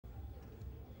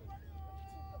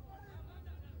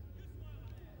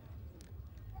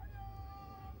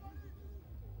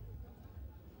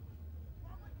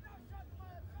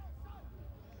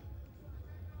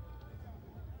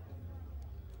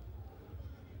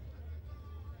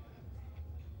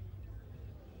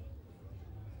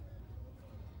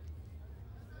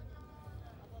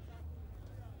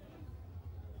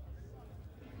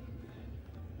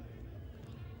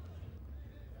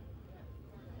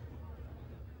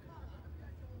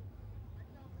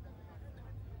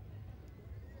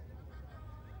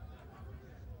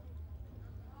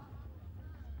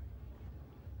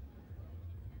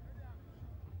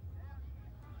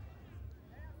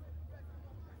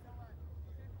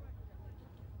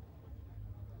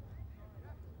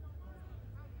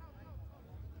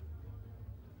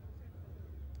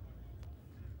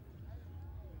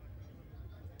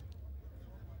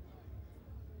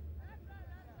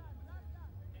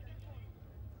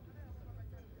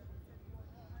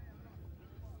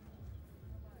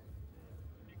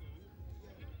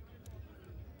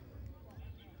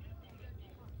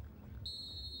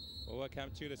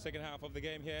Welcome to the second half of the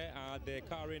game here at the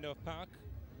Andoh Park.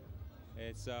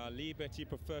 It's Liberty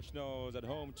Professionals at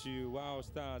home to Wow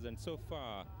Stars, and so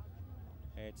far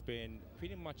it's been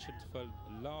pretty much a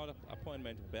lot of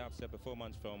appointment, perhaps a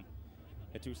performance from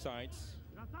the two sides.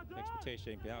 The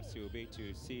expectation perhaps will be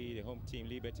to see the home team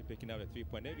Liberty picking up a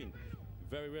 3-point. They've been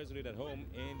very resolute at home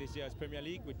in this year's Premier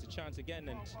League with the chance again,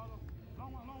 and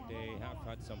they have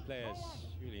had some players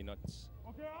really not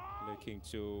looking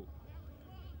to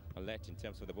alert in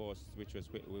terms of the balls which was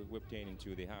whipped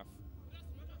into the half.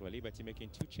 Well, Liberty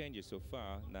making 2 changes so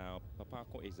far. Now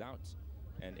Papako is out,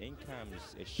 and in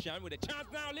comes a Shan with a chance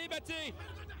now, Liberty!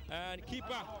 And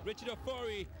keeper Richard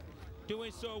Ofori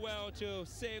doing so well to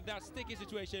save that sticky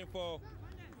situation for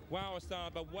Wow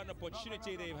Star. But what an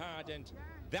opportunity they've had, and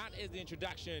that is the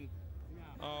introduction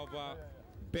of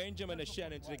Benjamin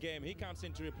Ashen into the game. He comes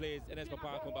in to replace Enes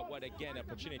Papako, but what again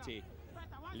opportunity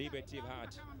Liberty have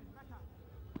had.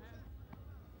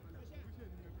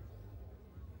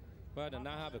 But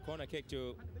now have a corner kick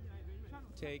to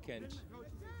take, and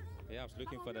perhaps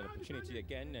looking for that opportunity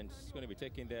again, and it's going to be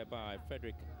taken there by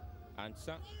Frederick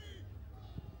Ansa.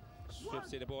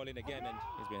 Strips the ball in again, and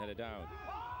he's been headed down.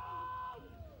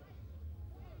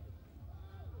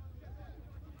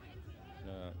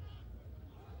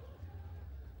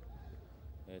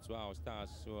 It's Wow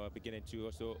Stars who are beginning to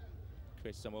also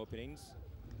create some openings.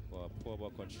 Well, poor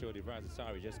ball control. The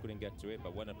Razasari just couldn't get to it,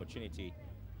 but what an opportunity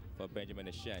for Benjamin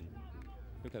Ashen.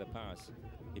 Look at the pass.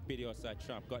 He beat the outside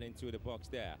trap, got into the box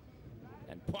there,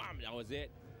 and bam, that was it.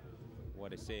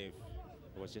 What a save.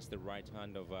 It was just the right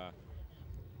hand of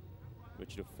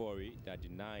Richard Ofori that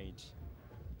denied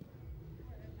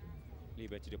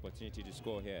Liberty the opportunity to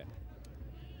score here.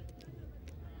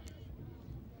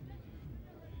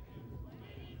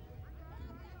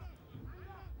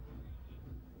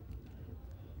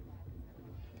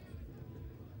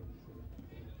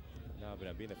 Now would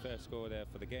have been the first score there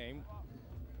for the game.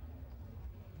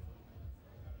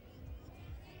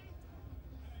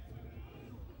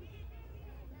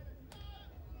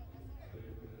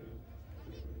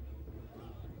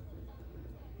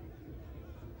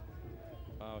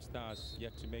 Wow Stars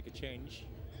yet to make a change.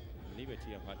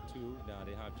 Liberty have had 2, now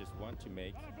they have just 1 to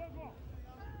make.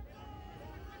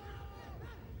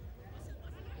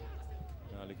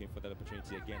 Now looking for that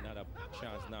opportunity again, another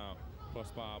chance now.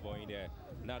 Crossbar ball in there.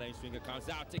 Another in-swinger comes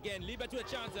out again. Liberty with a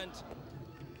chance, and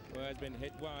well, has been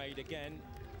hit wide again.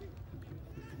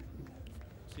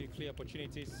 2 clear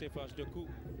opportunities. Sefas Doku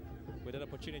with an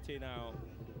opportunity now.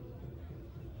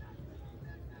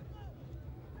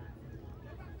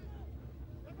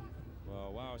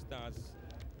 Well, Wow Stars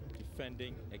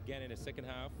defending again in the second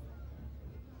half.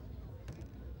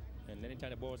 And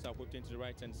anytime the balls are whipped into the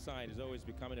right-hand side, is always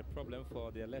becoming a problem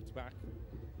for their left back.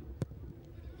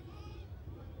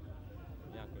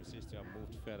 Yako seems to have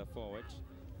moved further forward.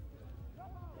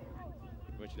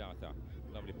 Richard Arthur,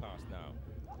 lovely pass now.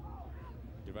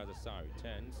 Derazasari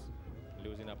turns,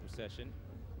 losing up possession.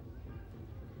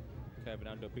 Kevin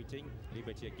Andoh beating.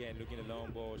 Liberty again looking at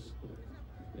long balls.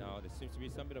 Now there seems to be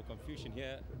some bit of confusion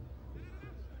here.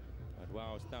 But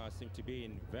Wow Stars seem to be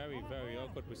in very, very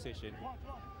awkward position.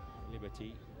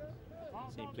 Liberty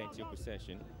seeing plenty of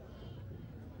possession.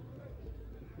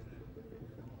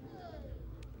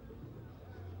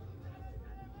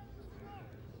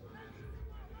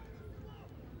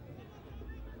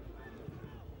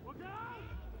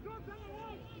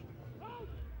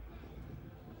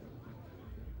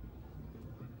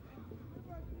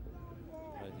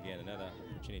 Again, another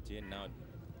opportunity, and now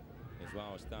as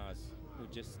Wow Stars who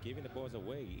just giving the balls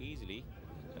away easily,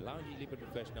 allowing the Liberty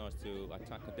Professionals to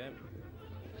attack them.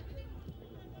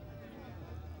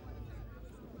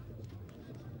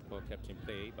 Ball kept in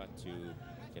play, but to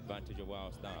the advantage of Wow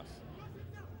Stars.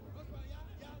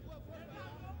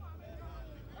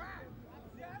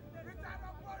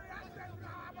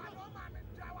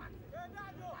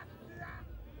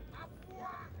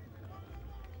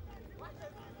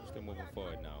 Still moving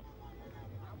forward now.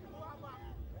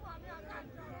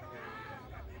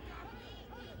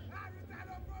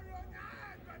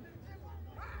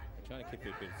 Trying to keep it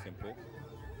a bit simple.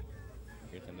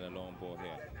 Get another long ball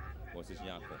here. Moses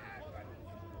Nyako.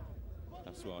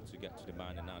 That's well to get to the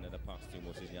man, and now another pass to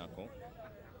Moses Nyako.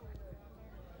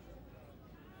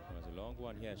 There's a long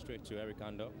one here straight to Eric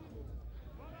Andoh.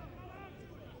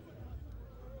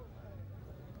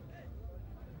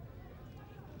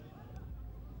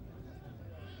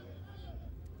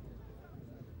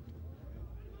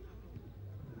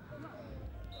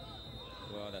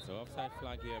 Well, that's an offside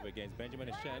flag here against Benjamin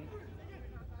Ashen.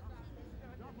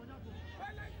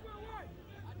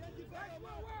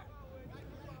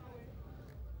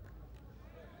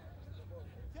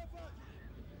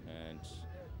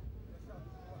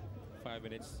 5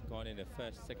 minutes gone in the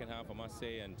second half, I must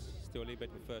say, and still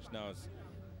Liberty Professionals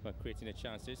were creating the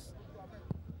chances.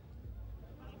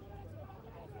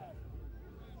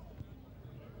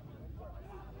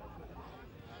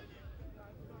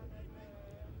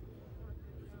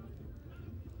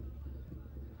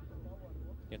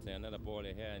 Getting another ball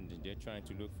here, and they're trying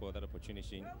to look for that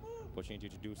opportunity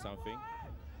to do something.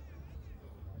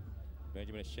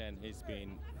 Benjamin Shen has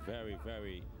been very,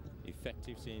 very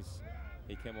effective since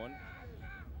he came on.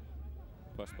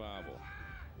 Prosper Avo.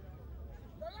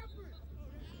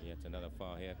 Yet another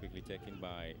foul here, quickly taken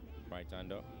by Brite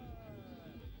Andoh.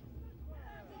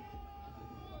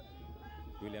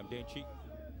 William Denchi.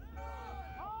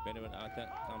 Benjamin Arthur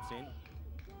comes in.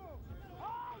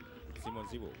 Simon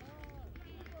Zibo.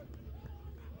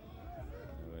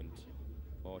 And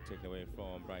ball taken away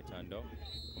from Brite Andoh.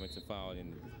 Commits a foul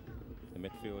in the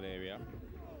midfield area.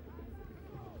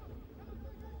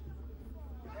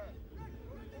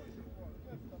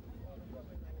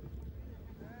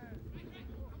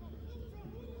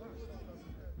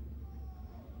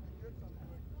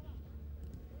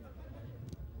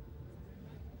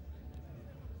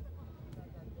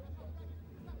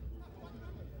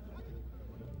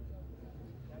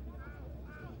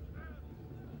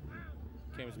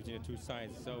 Games between the two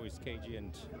sides is always cagey,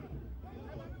 and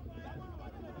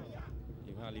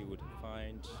you hardly would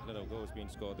find a lot of goals being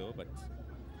scored though, but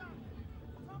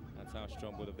that's how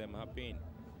strong both of them have been.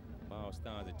 Wow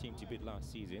Stars, a team to beat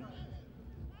last season.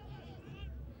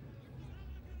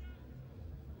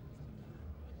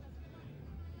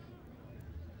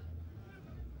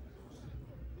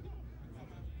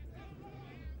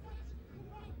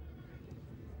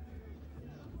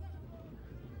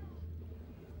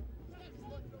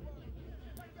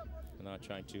 Now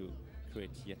trying to create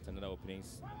yet another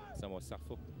openings. Somewhat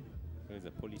Safo. There's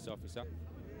a police officer.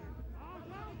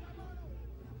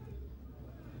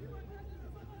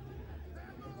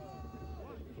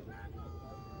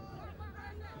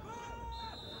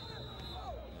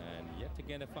 And yet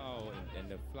again a foul, and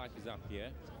the flag is up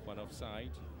here. One offside.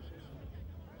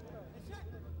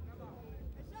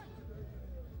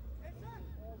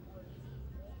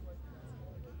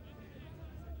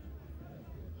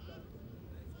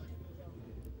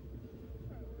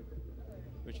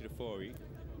 Richard Afori.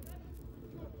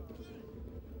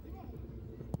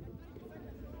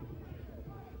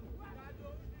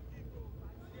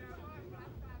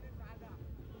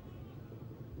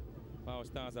 Our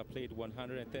Stars have played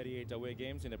 138 away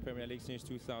games in the Premier League since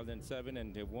 2007,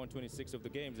 and they've won 26 of the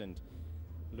games and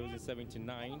losing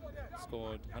 79,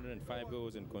 scored 105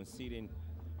 goals and conceding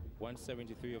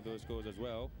 173 of those goals as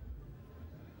well.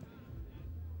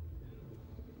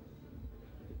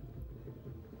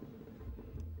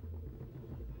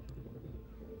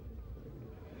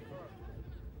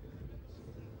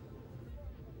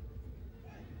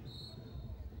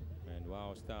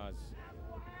 Wow Stars,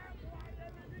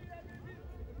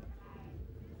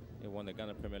 they won the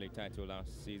Ghana Premier League title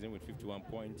last season with 51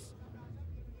 points.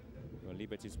 Well,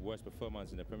 Liberty's worst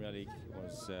performance in the Premier League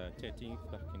was 13th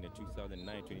back in the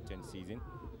 2009-2010 season.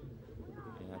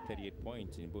 They had 38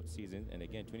 points in both seasons, and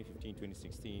again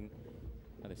 2015-2016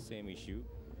 had the same issue.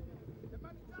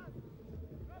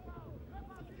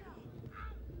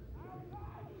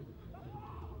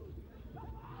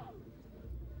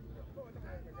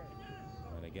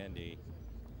 Again, the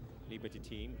Liberty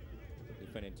team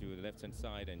defending to the left-hand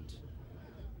side and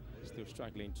still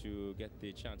struggling to get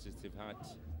the chances they've had.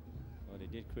 Well, they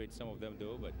did create some of them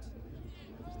though, but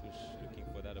still looking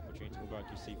for that opportunity.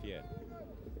 Mubarak Yusuf here.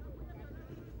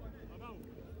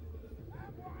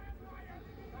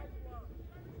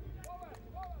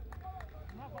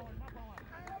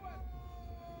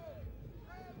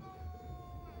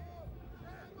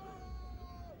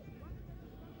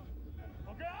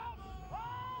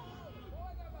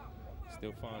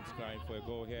 Still fans crying for a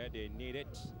goal here. They need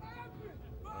it.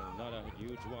 Another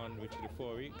huge one, Richard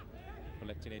Afori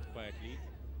collecting it quietly.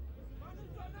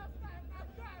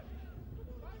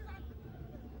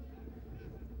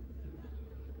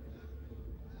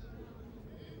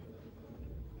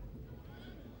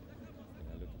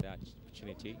 Look at that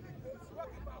opportunity.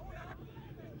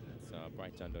 It's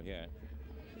Brite Andoh here.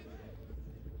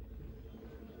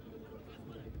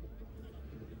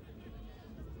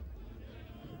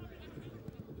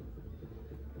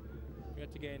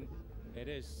 Yet again, it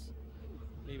is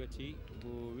Liberty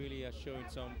who really are showing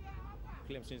some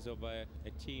glimpses of a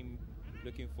team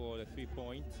looking for the 3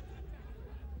 points.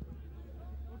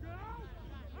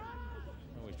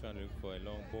 Always trying to look for a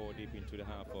long ball deep into the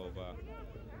half of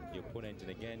the opponent, and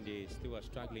again they still are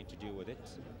struggling to deal with it.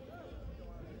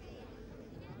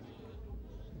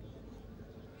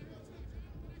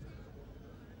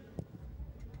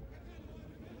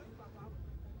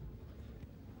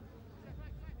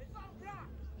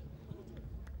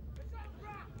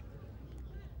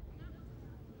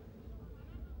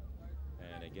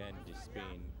 again, just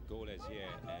being goalless here,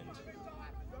 and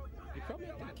you're probably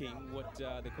thinking what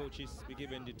the coaches be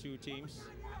giving the two teams.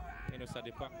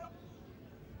 Sadipa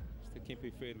still keep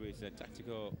it filled with a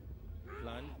tactical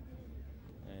plan,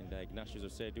 and Ignatius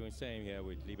was doing the same here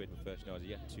with Liberty Professionals,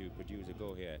 yet to produce a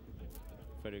goal here.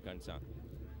 Frederick Ansa.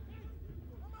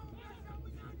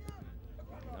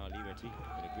 Now Liberty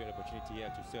with a great opportunity here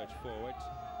to search forward.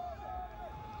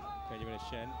 Benjamin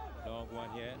Shen, long one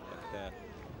here, but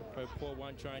very poor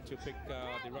one trying to pick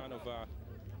the run of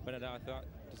Bernard Arthur.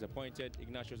 Disappointed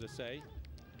Ignatius Osei.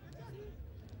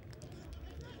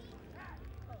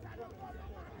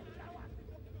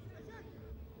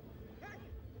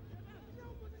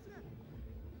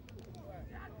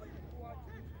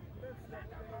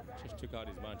 Just took out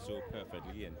his man so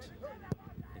perfectly, and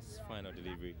his final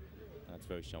delivery, that's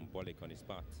very shambolic on his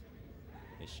part.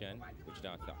 Shen, which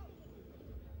Arthur.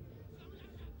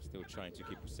 Still trying to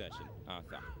keep possession.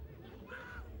 Arthur.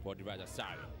 For the right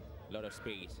side. A lot of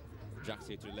space. Drags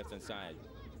it to the left hand side.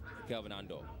 Kelvin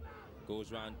Andoh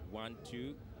goes round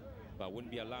 1-2, but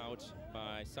wouldn't be allowed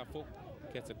by Safo.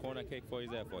 Gets a corner kick for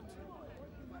his effort.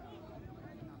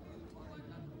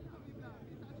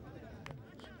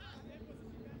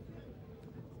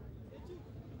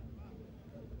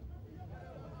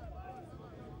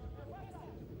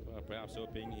 Well, perhaps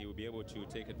hoping he will be able to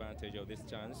take advantage of this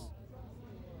chance.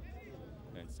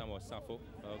 And Samuel Safo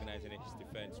organizing his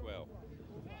defense well.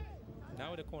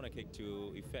 Now with a corner kick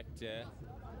to effect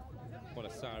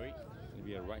Polasari. It'll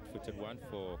be a right-footed one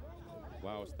for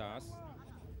Wow Stars.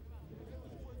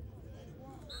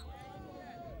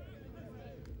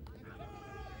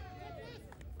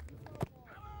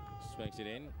 Swings it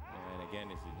in, and again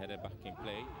it's headed back in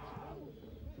play.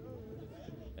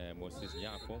 Moses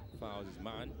Nyako fouls his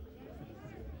man.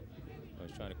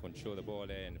 He's trying to control the ball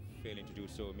there, and failing to do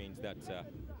so means that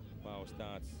Wow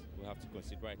Stars will have to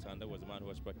concede right-hander. Was the man who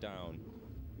was brought down.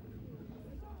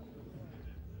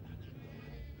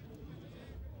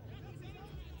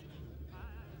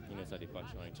 Sadipa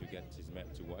trying to get his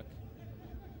met to work.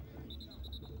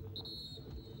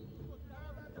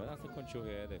 Well, that's the control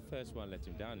here. The first one let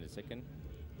him down. The second,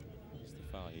 it's the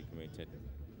foul he committed.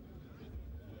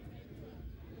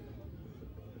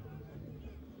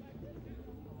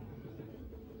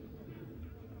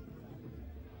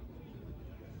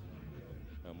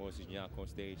 Moses Nyako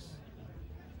stays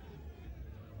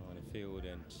on the field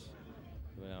and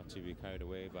will have to be carried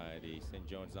away by the St.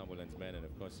 John's ambulance men, and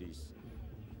of course he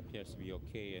appears to be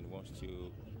okay and wants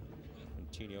to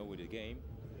continue with the game.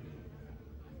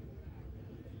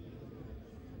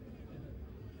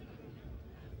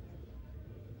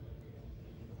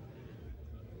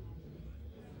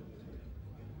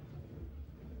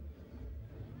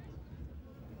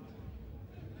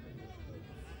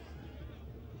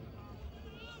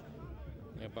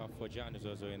 But for Jan is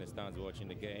also in the stands watching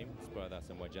the game. His brother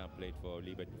Samuel Jan played for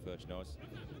Liberty Professionals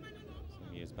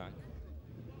some years back.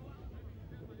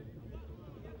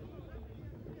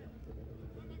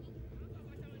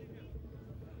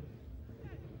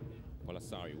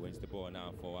 Polasari wins the ball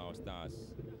now for our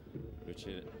Stars.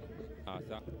 Richard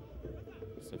Arthur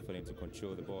so failing to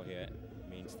control the ball here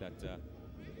means that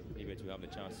Liberty will have the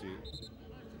chance to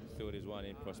throw this one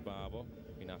in Prosper Harbour.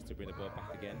 He has to bring the ball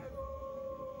back again.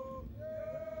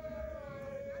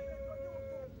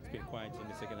 It's been quiet in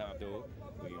the second half though.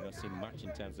 We've not seen much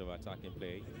in terms of attacking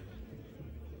play.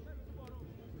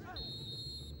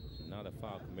 Another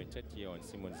foul committed here on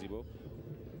Simon Zibo.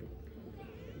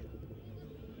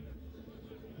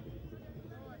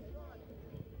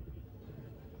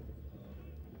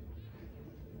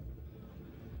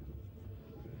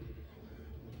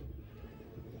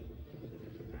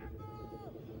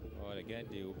 Well, again,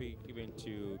 they will be given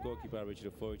to goalkeeper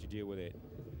Richard Ofori to deal with it.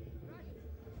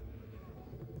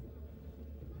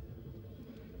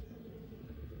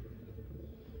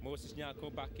 Moses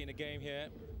Nyako back in the game here.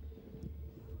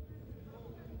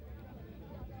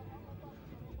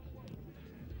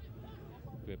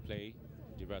 Great play.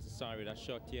 Sorry, that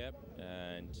shot here,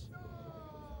 and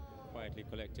quietly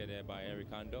collected there by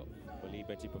Eric Andoh for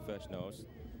Liberty Professionals.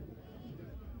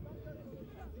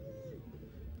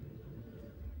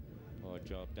 Or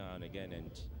job down again,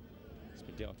 and it's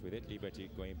been dealt with it. Liberty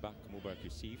going back, Mubarak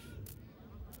receive.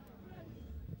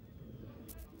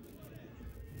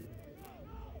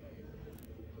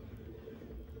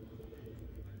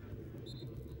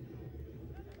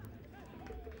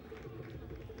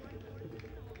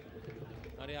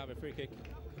 Now they have a free kick.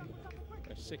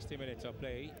 60 minutes of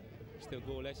play. Still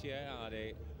goalless here at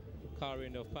the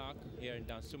Andoh Park here in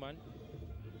Dansuman.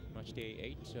 Match day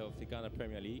 8 of the Ghana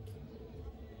Premier League.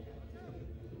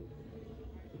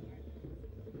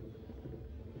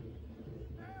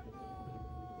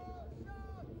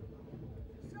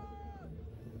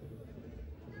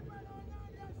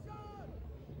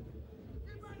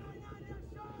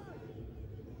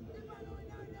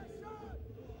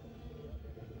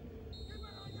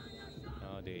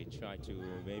 they try to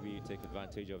maybe take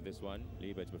advantage of this one.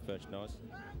 Liberty Professionals.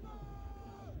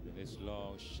 With this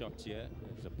long shot here,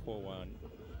 it's a poor one.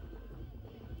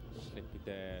 Slip it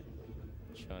there,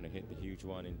 trying to hit the huge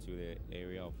one into the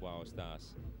area of Wow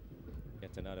Stars.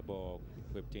 Gets another ball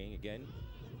whipped in again.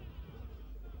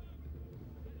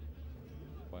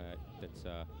 Well, that's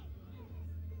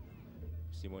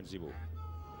Simon Zibo.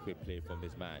 Quick play from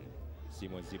this man,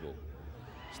 Simon Zibo.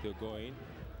 Still going,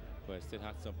 but still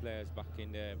had some players back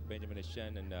in there. Benjamin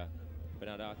Eshen and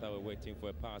Bernard Arthur were waiting for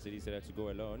a pass. He decided to go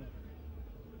alone.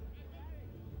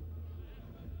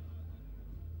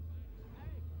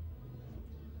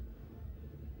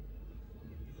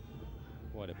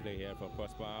 What a play here from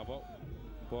Prosper Avo.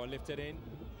 Ball lifted in,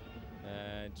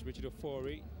 and Richard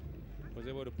Ofori was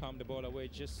able to palm the ball away,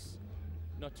 just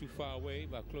not too far away,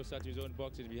 but closer to his own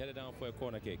box. He'll be headed down for a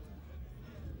corner kick.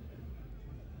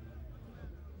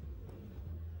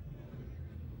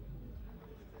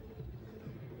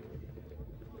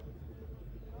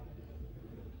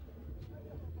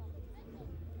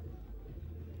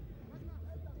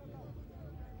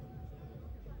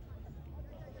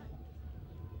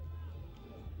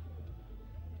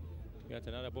 Got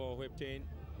another ball whipped in,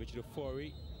 Richard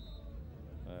Ofori.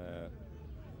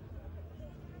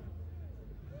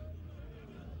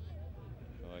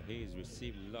 He's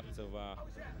received lots of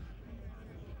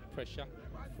pressure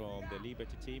from the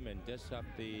Liberty team and does have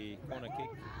the corner kick.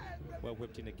 Well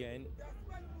whipped in again.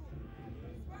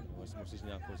 Was Moses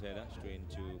Nyako's header straight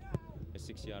into a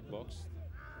 6-yard box.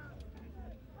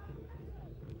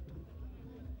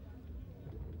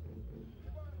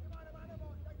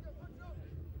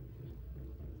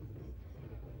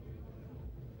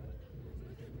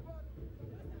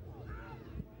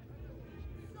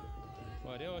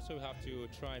 Well, they also have to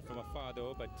try from afar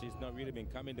though, but it's not really been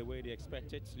coming the way they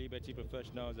expected. Liberty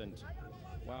Professionals and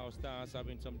Wow Stars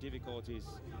having some difficulties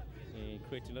in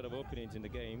creating a lot of openings in the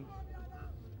game.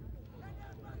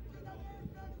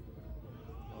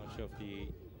 Much of the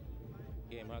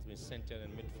game has been centered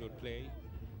in midfield play.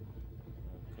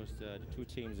 Because the two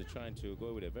teams are trying to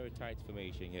go with a very tight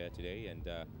formation here today, and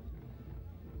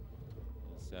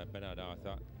it's Bernard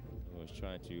Arthur who was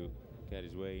trying to get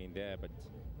his way in there, but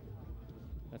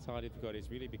that's how difficult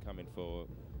it's really becoming for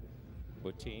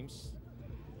both teams.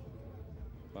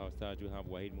 Wow Stars do have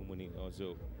Wahid Mumuni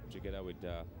also together with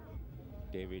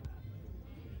David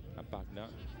Abagna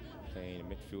playing a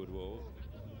midfield role.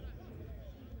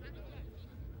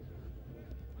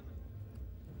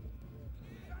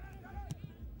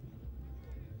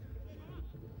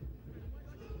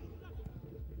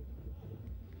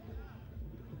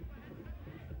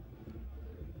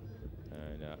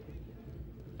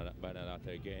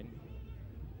 Again.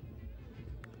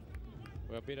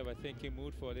 We're a bit of a thinking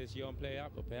mood for this young player,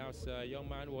 but perhaps a young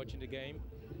man watching the game.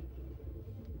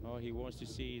 All he wants to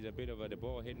see is a bit of the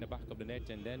ball hitting the back of the net,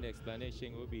 and then the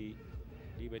explanation will be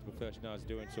Liberty Professionals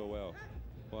doing so well.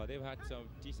 Well, they've had some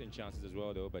decent chances as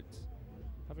well, though, but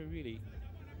haven't really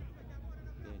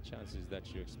the chances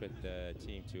that you expect the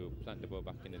team to plant the ball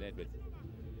back in the net. But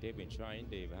they've been trying.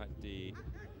 They've had the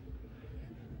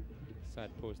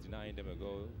side post denying them a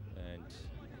goal, and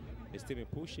they've still been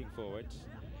pushing forward.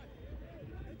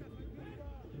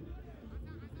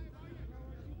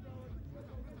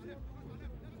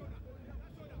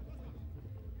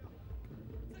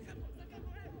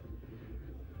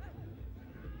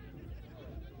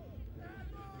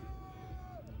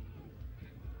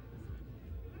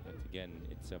 But again,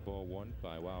 it's a ball won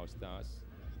by Wow Stars.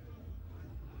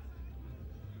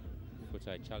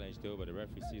 Footside challenge though, but the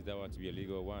referee sees that one to be a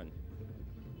legal one.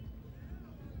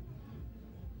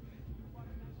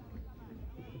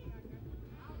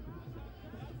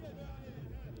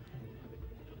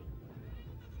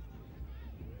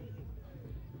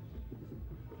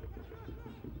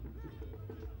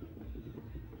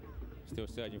 Still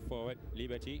surging forward,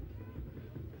 Liberty.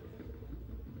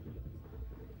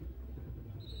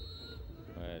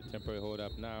 Temporary hold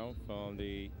up now from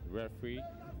the referee.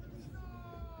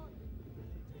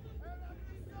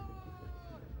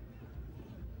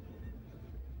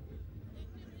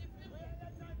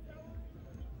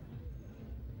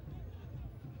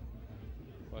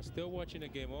 We're still watching the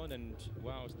game on, and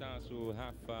Wow Stars will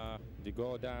have the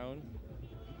goal down.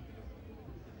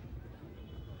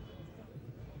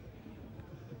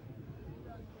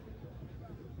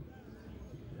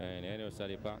 And Andoh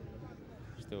Salipa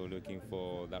still looking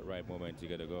for that right moment to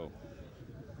get a goal.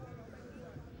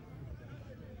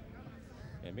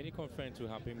 A mini conference will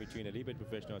happen between the Liberty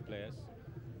Professional players.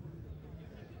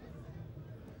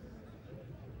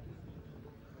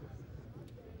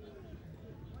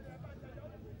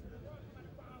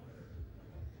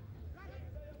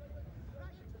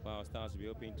 Wow Stars will be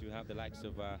hoping to have the likes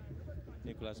of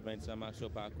Nicholas Mensah, Maxwell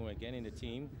Bakun again in the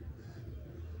team.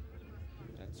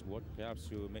 That's what perhaps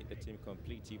will make the team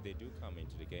complete if they do come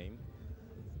into the game.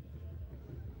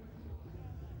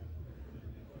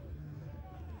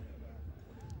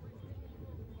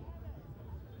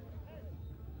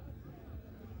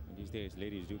 And these days,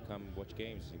 ladies do come watch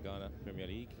games in Ghana Premier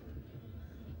League.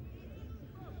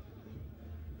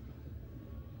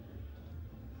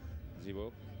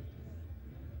 Zibo.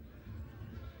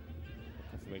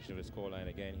 Confirmation of the scoreline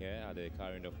again here at the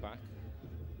car end of pack.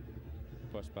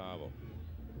 Prosperavo.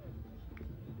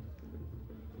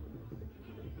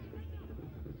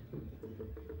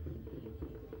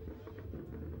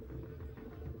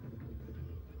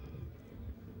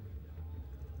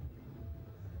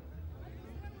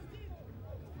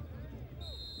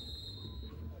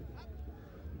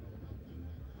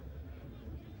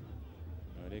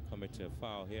 They commit a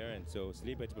foul here, and so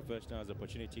Liberty Professional has the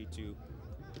opportunity to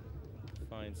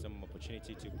find some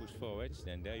opportunity to push forward,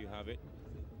 and there you have it.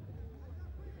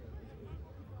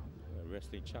 A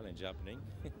wrestling challenge happening.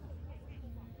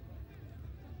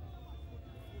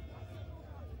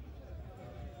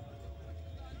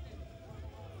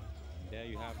 There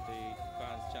you have the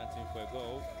fans chanting for a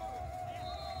goal.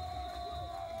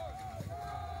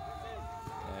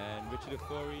 And Richard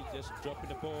Ofori just dropping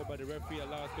the ball, but the referee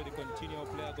allows play to continue.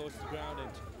 Player goes to the ground, and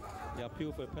the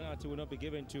appeal for a penalty will not be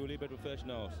given to Liberty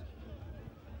Professionals.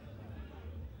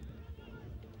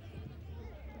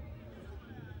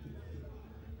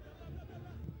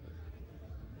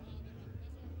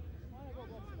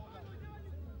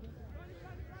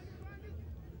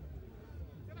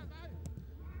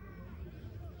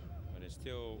 But it's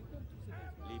still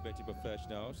Liberty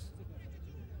Professionals.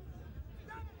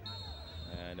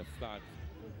 And the flag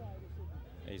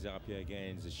is up here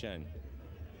against the Shen.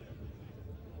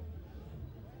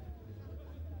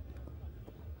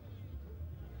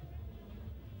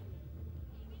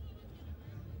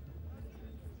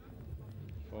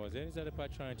 Oh, is there the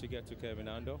part trying to get to Kevin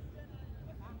Andoh?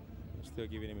 Still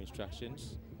giving him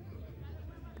instructions.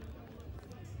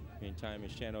 Meantime,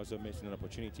 Shen also missing an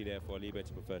opportunity there for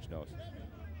Liberty Professionals.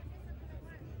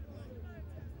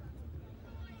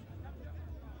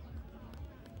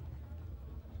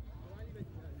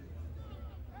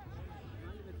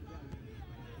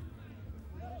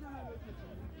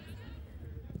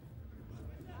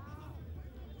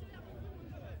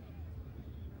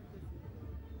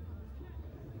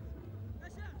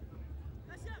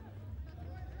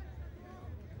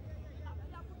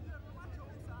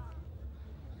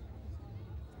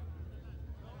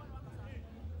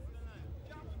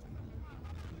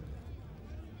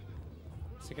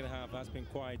 Second half has been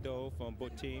quiet though from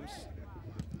both teams,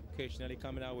 occasionally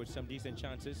coming out with some decent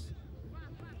chances.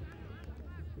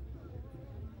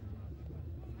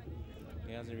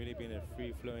 It hasn't really been a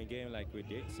free-flowing game like we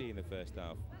did see in the first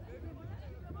half.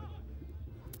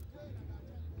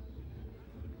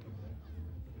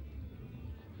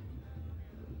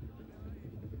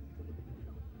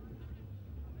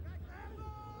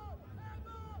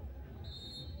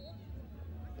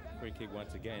 Free kick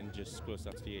once again, just close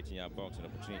up to the 18-yard box, an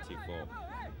opportunity for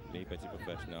Liberty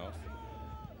Professionals.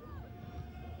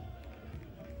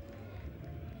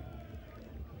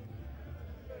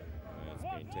 It's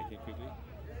being taken quickly.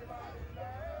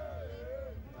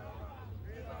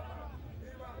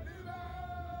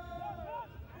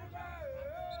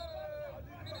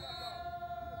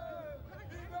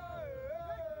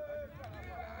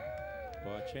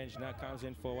 Well, a change now comes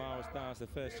in for Wow Stars, the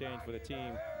first change for the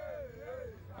team.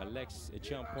 Alex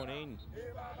Champonin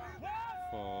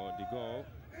for the goal.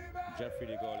 Jeffrey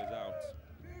the goal is out.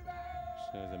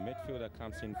 So the midfielder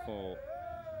comes in for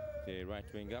the right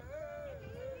winger.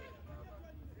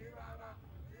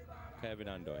 Kevin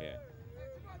Andoh here.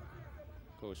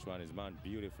 Coach ran his man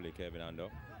beautifully, Kevin Andoh.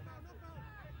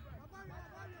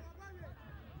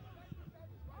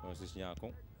 Versus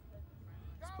Nyakon.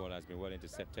 This ball has been well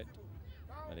intercepted.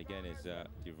 And again, it's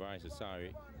Device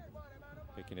Asari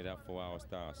picking it up for our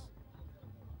Stars.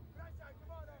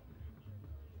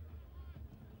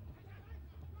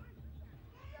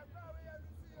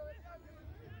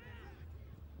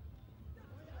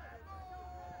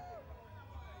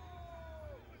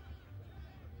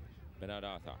 Bernard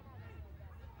Arthur.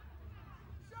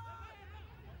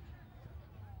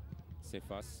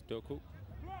 Sefas Doku.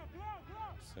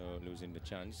 So losing the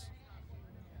chance.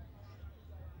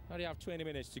 Now they have 20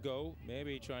 minutes to go.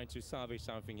 Maybe trying to salvage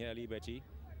something here, Liberty.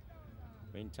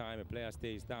 Meantime, a player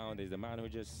stays down. There's the man who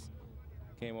just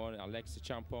came on, Alex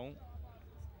Champon.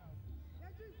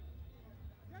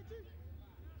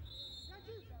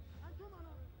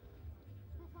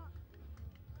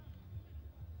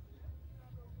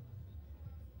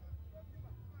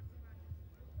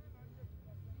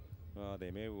 Well, they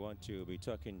may want to be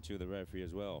talking to the referee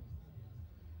as well.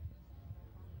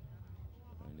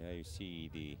 And there you see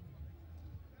the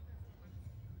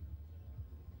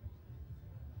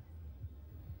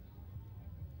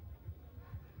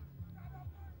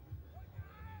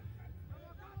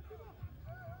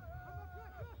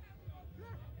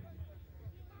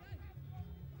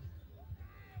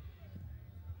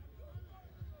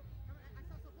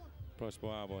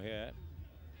Prosperable here,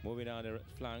 moving down the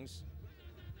flanks.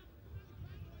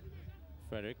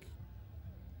 Frederick.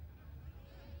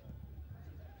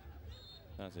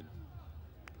 That's a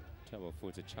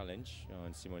double-footed challenge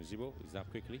on Simon Zibo. Is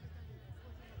up quickly.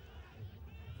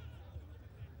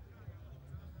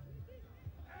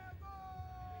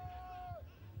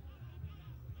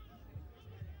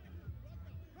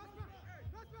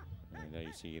 And there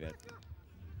you see that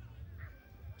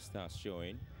starts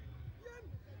showing.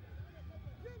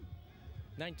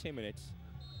 19 minutes.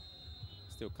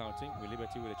 Still counting with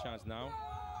Liberty with a chance now.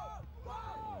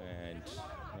 And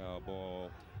ball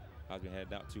has been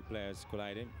headed out. Two players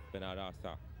colliding. Bernard Arthur.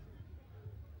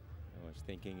 I was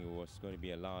thinking it was going to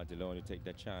be allowed alone to take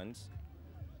that chance.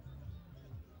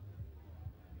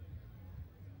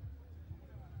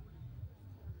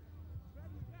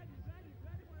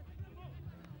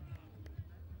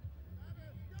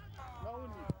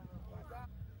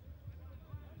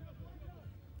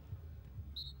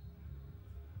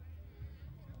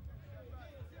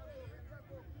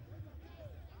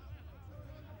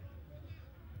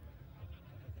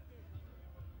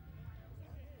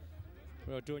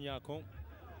 Donya Kong,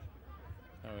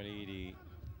 currently the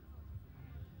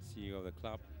CEO of the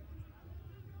club,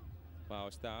 Wow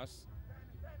Stars.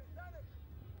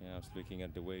 I was looking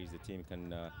at the ways the team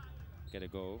can get a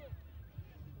goal.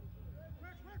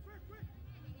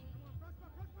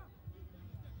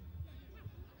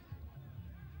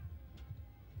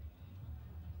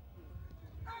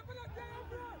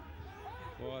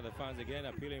 Well, the fans again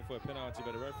appealing for a penalty,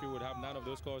 but the referee would have none of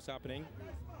those calls happening.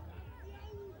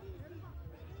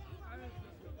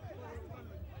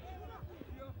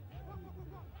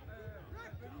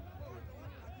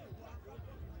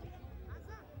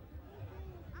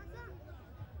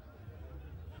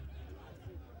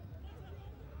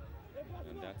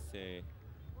 And that's a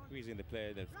reason the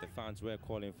player that the fans were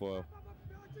calling for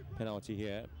penalty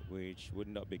here, which would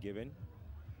not be given.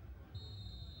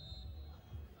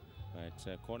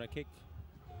 But corner kick,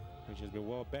 which has been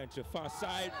well bent to the far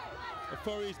side.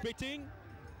 Ofori is beating,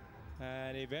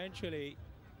 and eventually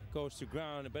goes to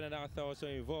ground. Bernard Arthur also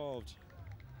involved.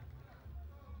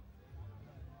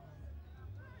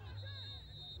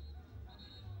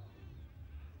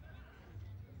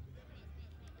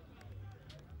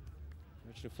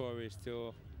 Richard Ofori is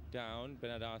still down.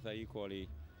 Bernard Arthur equally.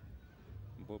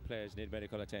 Both players need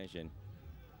medical attention.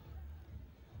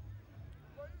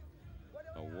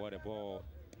 Oh, what a ball.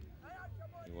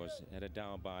 He was headed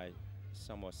down by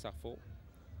Samuel Safo.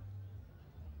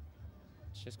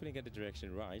 Just couldn't get the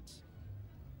direction right.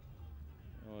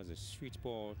 It was a sweet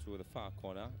ball to the far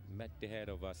corner. Met the head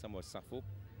of Samuel Safo.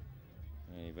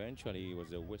 And eventually it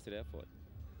was a wasted effort.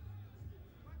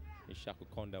 Ishaku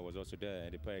Konda was also there,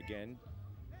 and they play again.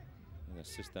 And the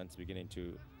assistants beginning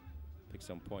to pick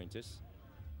some pointers.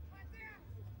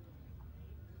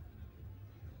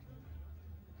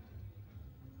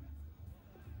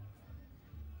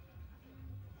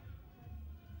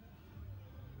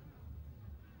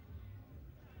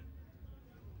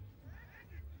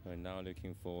 We're now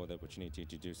looking for the opportunity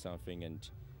to do something, and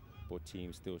both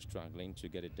teams still struggling to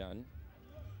get it done.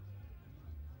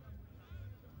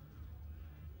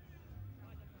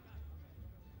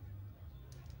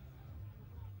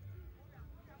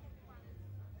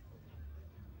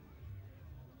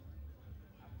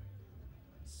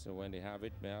 So when they have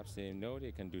it, perhaps they know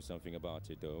they can do something about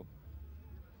it, though.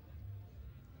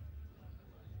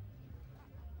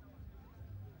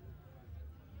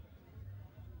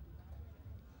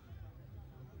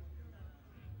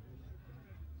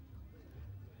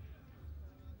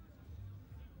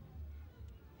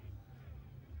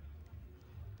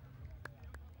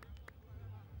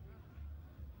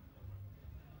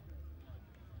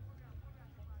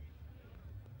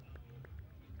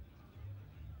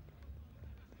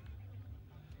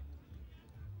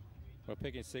 We're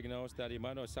picking signals that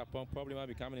Emmanuel Sapong probably might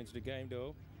be coming into the game,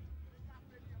 though.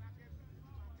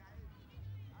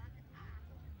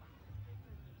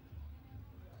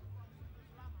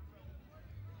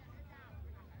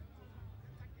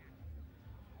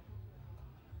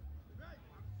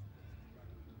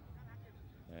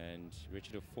 And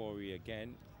Richard Ofori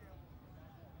again.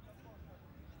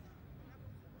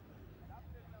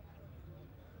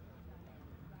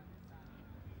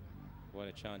 What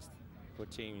a chance both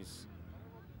teams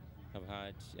have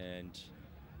had. And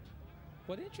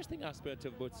what the interesting aspect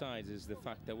of both sides is the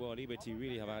fact that, well, Liberty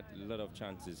really have had a lot of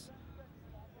chances.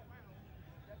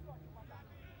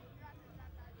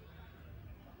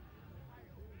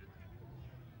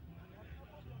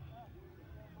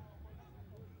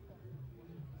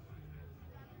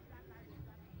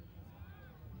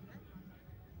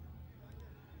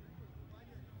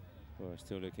 We're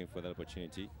still looking for that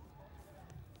opportunity.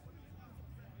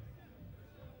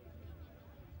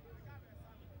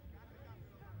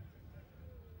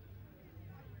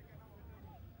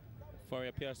 Furry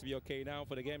appears to be okay now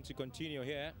for the game to continue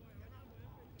here.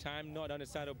 Time not on the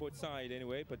side of both sides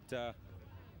anyway, but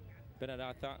Bernard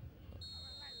Arthur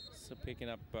so picking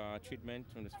up treatment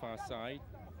from the far side.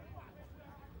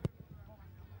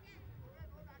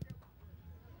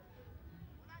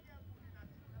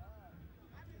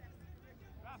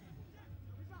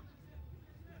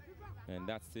 And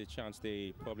that's the chance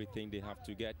they probably think they have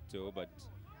to get to, but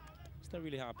it's not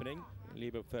really happening.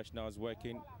 Libre Professionals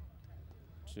working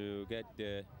to get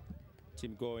the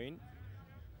team going.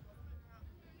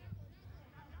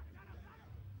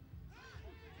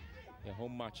 The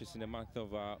home matches in the month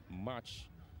of March.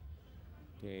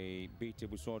 They beat the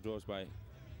Buson Dwarfs by,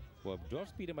 well,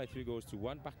 Dwarfs beat them by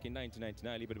 3-1 back in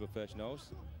 1999, Libre Professionals.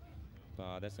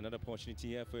 But that's another opportunity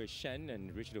here for Shen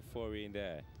and Richard Ofori in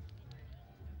there.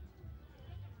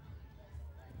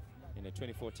 In the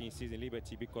 2014 season,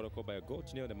 Liberty beat Koroko by a goal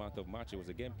to nil in the month of March. It was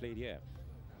a game played here.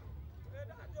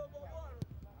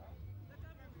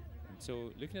 And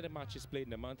so, looking at the matches played in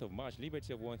the month of March,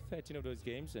 Liberty have won 13 of those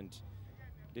games and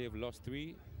they have lost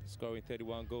 3, scoring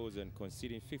 31 goals and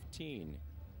conceding 15.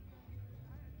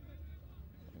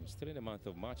 And still in the month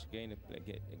of March, again,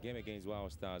 a game against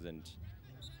Wild Stars and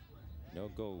no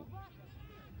goal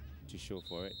to show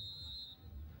for it.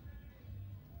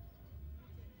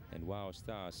 And Wild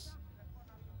Stars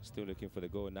still looking for the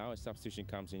goal now. A substitution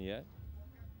comes in here.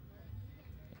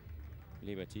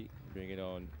 Liberty bringing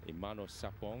on Emmanuel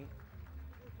Sapong.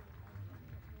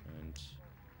 And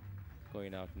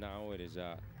going out now, it is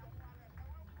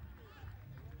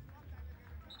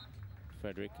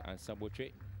Frederick and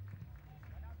Sabotre.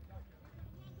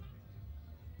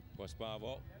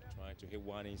 Bosbavo trying to hit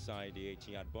one inside the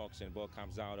 18-yard box, and ball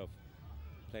comes out of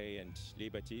play, and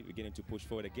Liberty beginning to push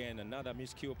forward again. Another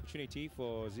miscue opportunity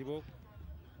for Zibo.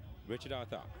 Richard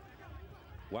Arthur.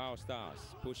 Wild Stars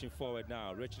pushing forward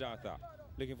now. Richard Arthur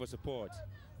looking for support.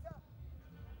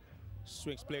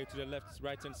 Swings play to the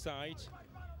right-hand side.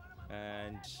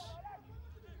 And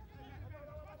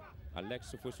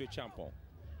Alex Sufuswe Champon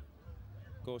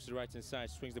goes to the right-hand side,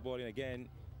 swings the ball in again.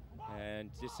 And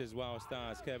this is Wild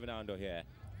Stars, Kevin Andoh here.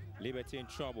 Liberty in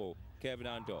trouble, Kevin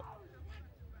Andoh.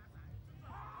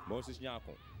 Moses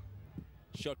Nyako.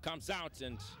 Shot comes out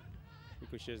and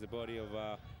ricochets the body of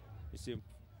Isim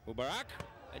Mubarak.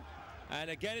 And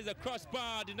again is a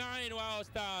crossbar, denying Wild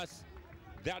Stars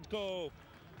that goal.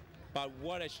 But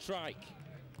what a strike.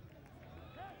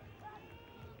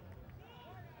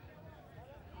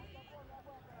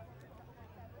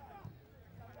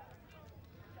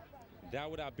 That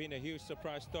would have been a huge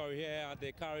surprise story here at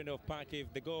the Andoh Park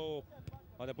if the goal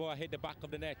on the ball hit the back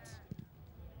of the net.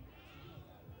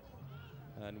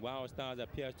 And Wild Stars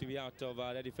appears to be out of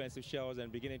their defensive shells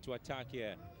and beginning to attack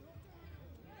here.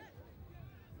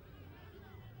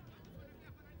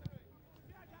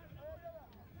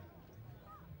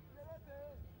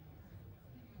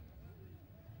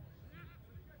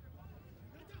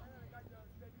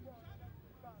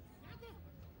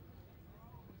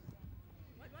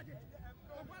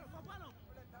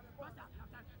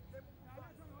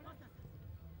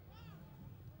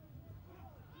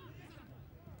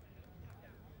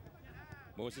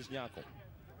 Moses Nyako.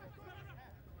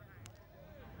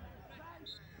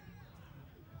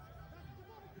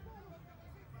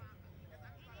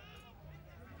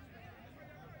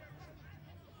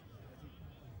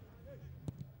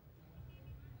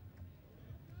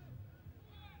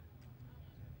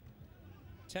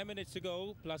 Ten minutes to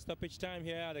go, plus stoppage time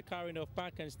here at the Andoh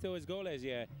Park, and still is goalless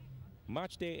here.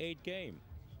 Match day 8 game.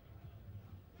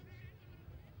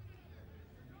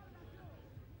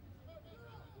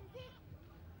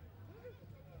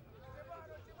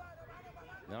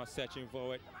 Now searching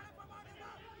for it.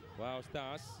 Wild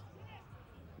Stars.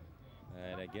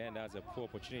 And again, that's a poor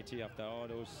opportunity after all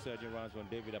those surging runs from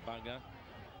David Abagna.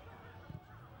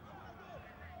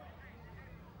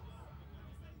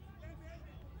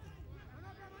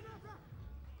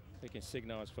 Taking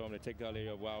signals from the technical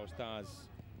area of Wild Stars.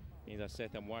 Means that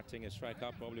Seth Mwatting, a striker,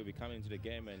 probably will be coming into the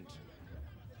game and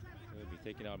will be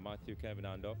taking out Matthew Kevin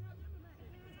Andoh.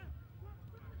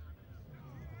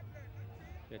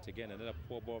 Yet again, another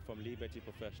poor ball from Liberty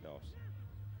Professionals.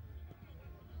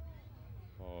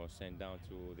 Or sent down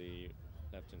to the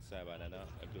left-hand side by Nana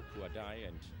Adai,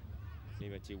 and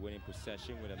Liberty winning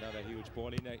possession with another huge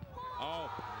ball in it. Oh,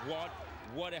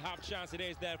 what a half chance it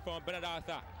is there from Bernard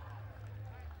Arthur.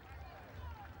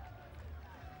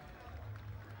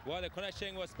 Well, the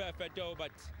connection was perfect though,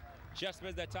 but just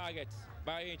missed the target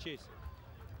by inches.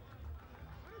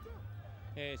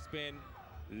 He's been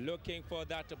looking for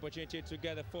that opportunity to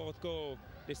get the 4th goal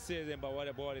this season, but what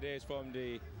a ball it is from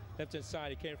the left-hand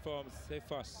side. It came from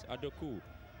Sefas Adoku.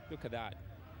 Look at that.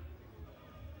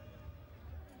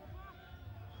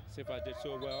 Sefas did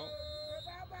so well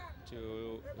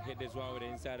to hit this one with the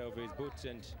inside of his boots,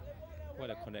 and what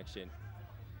a connection.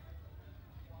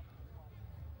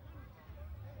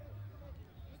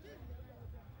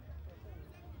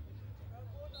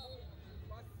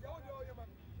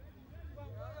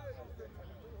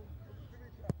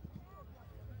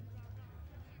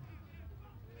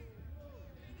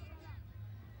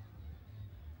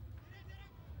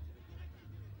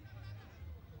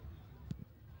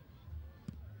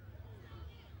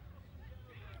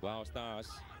 Wow Stars,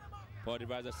 Paul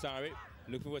Sorry,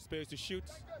 looking for space to shoot.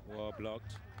 Well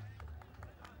blocked.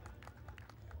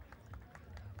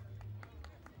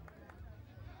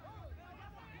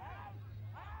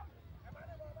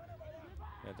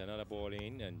 Get another ball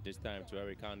in, and this time to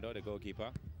Eric Andoh, the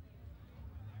goalkeeper.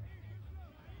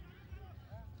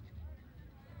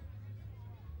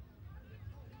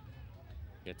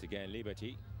 Yet again,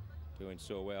 Liberty doing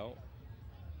so well.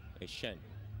 It's Shen.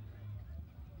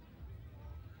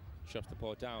 Shoves the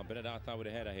ball down. Bernard Arthur with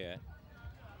a header here.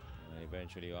 And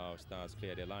eventually our Stars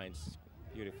clear their lines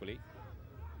beautifully.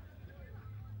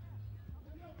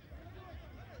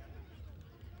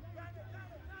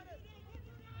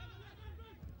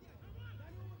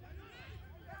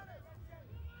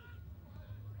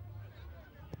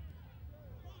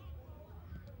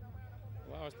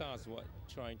 Our Stars were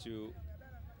trying to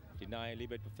deny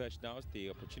Liberty Professionals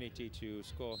the opportunity to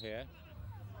score here.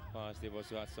 Whilst they've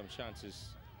also had some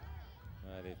chances.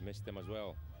 They've missed them as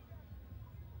well.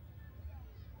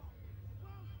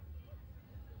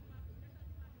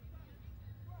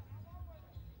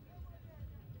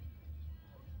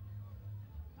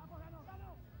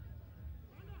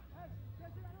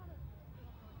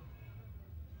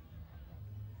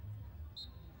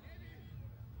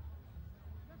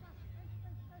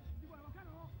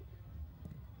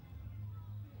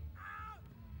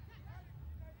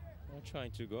 Not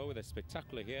trying to go with a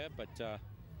spectacular here, but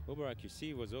Mubarak, you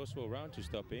see, was also around to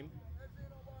stop him.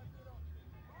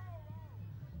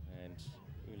 And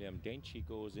William Denchi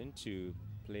goes into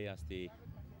play as the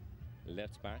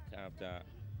left back after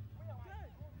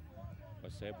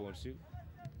Osei Bonsu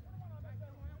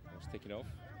was taken off.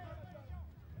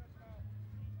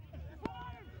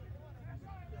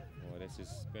 Oh, this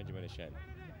is Benjamin Ashen.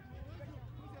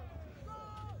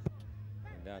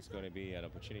 And that's going to be an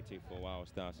opportunity for Wow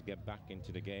Stars to get back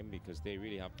into the game, because they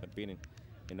really have been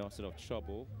in all sort of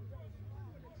trouble.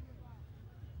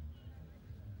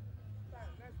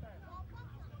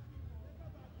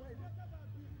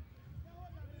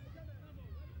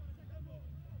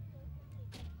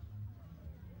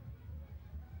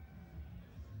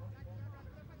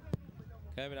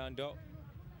 Kevin Andoh on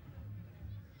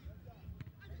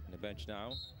the bench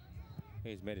now.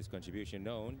 He's made his contribution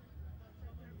known.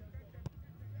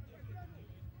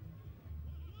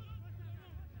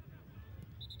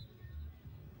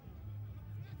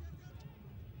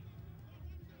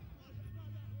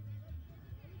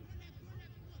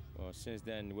 Well, since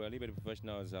then, well, Liberty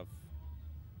Professionals have,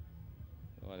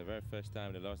 well, the very first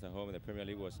time they lost at home in the Premier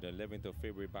League was the 11th of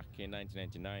February back in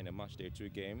 1999, a match day 2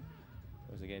 game.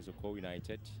 It was against Oko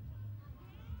United,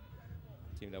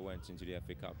 team that went into the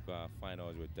FA Cup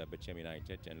finals with Bechem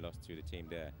United and lost to the team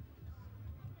there.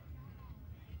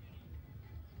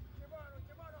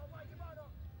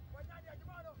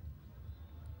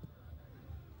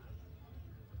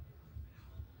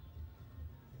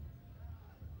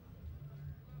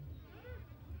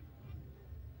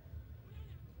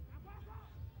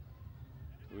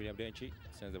 William Denchi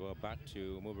sends the ball back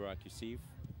to Mubarak Yusuf.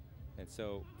 And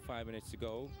so 5 minutes to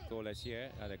go, goalless here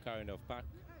at the Andoh Park.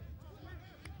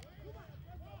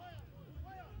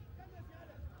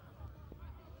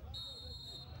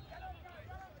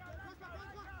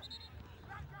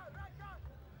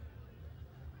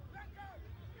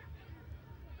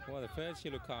 Well, the first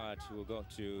yellow card will go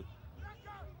to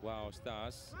Wow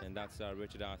Stars, and that's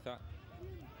Richard Arthur.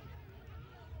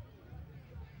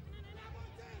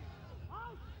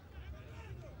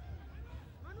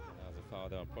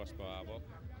 Foul on Prosper Arbor.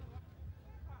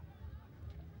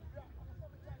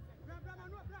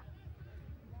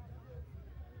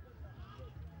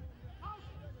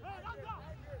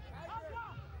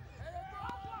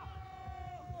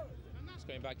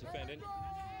 coming back defending.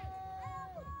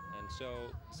 And so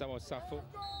Samuel Safo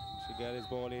to get his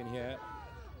ball in here.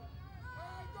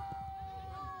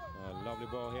 A lovely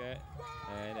ball here.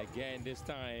 And again, this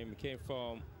time came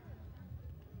from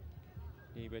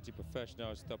Liberty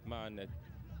Professionals top man.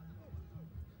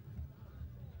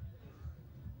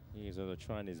 He's also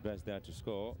trying his best there to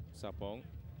score, Sapong.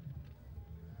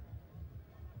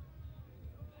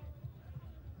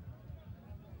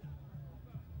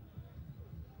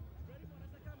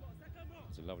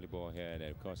 It's a lovely ball here, and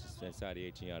of course it's inside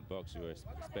the 18-yard box. You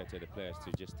expected the players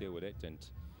to just deal with it, and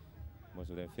most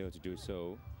of them failed to do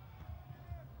so.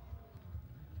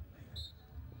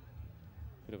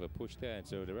 Bit of a push there, and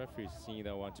so the referee is seeing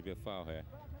that one to be a foul here.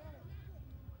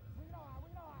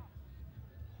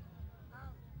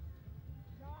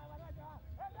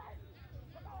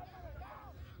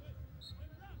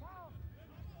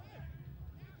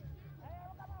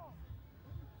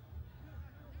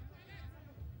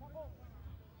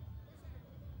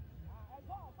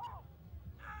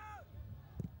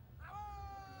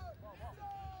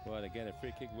 Well, again, a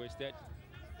free kick wasted.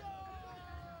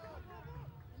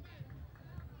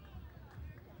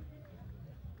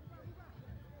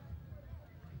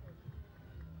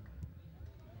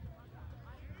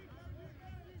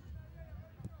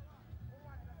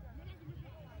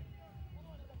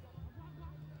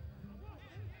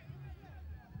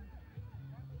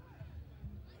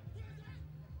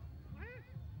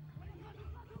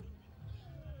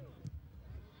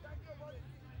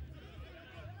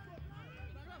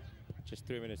 Just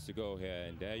 3 minutes to go here,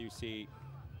 and there you see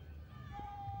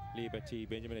Liberty,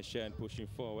 Benjamin Ashen pushing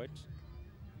forward.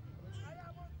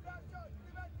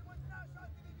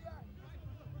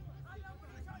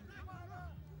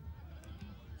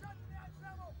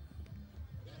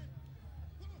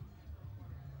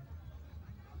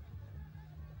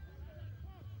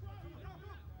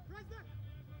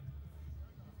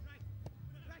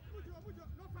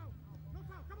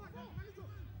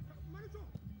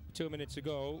 Two minutes to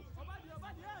go.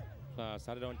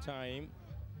 Started on time.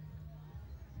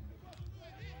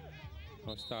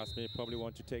 Stars may probably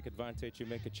want to take advantage to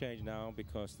make a change now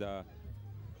because the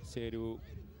Sedu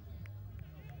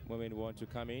women want to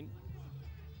come in.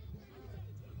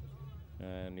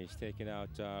 And he's taking out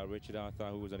Richard Arthur,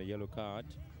 who was on a yellow card.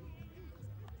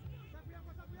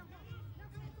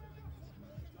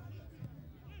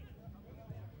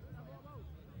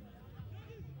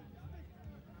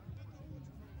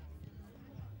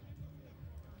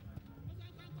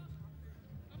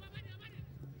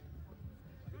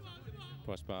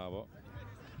 Prospervo.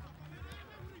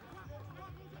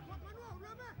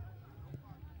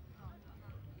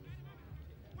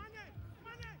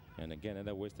 And again,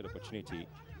 another wasted opportunity.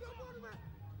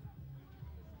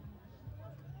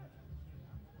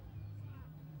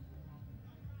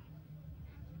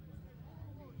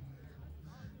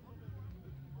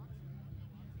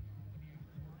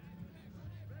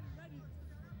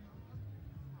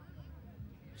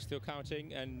 Still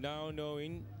counting, and now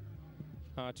knowing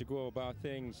how to go about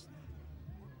things.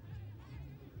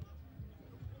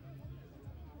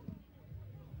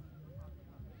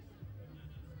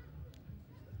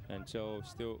 And so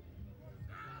still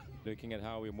looking at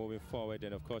how we're moving forward,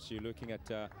 and of course you're looking at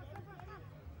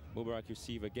Mubarak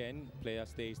Yusuf again. Player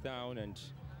stays down, and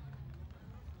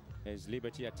there's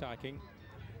Liberty attacking.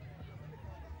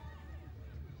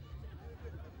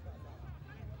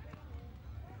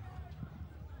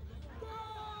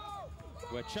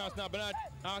 With chance now, Bernard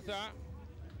Arthur.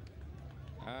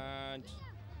 And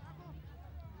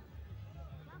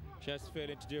just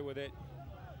failing to deal with it.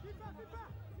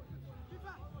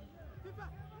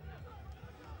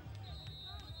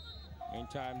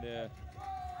 Meantime, the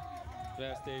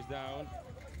player stays down.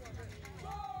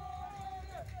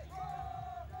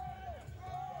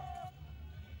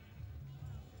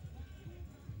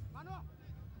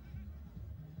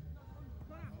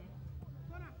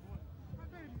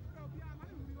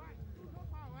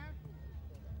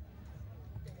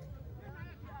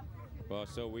 Well,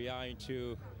 so we are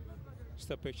into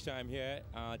stoppage time here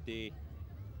at the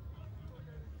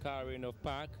Andoh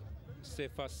Park.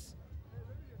 Cephas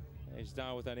is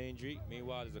down with an injury.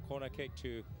 Meanwhile, there's a corner kick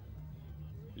to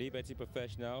Liberty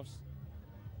Professionals.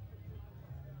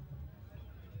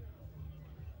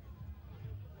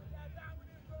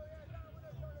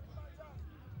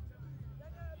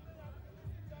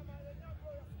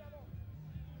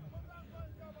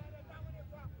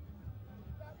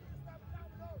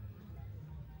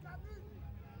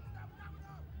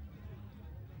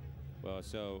 Well,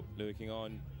 so looking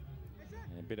on,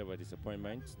 a bit of a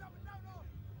disappointment.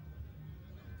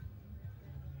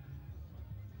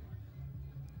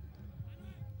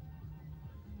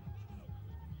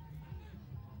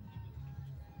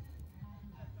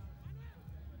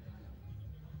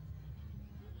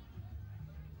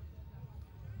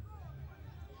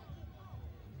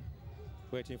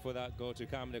 Waiting for that goal to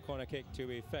come. The corner kick to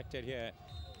be effected here.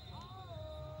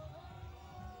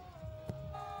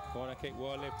 Corner kick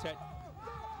well lifted.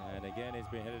 And again, it's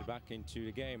been headed back into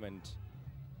the game. And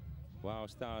Wow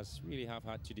Stars really have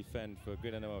had to defend for a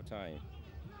good amount of time.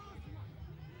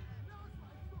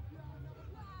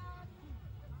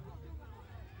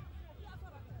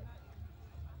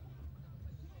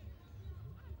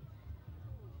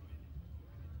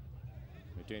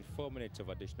 We're doing 4 minutes of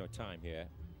additional time here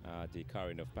at the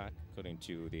carrying of pack, according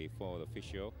to the forward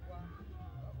official.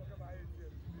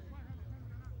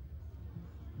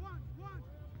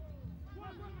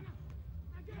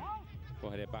 Go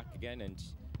ahead back again, and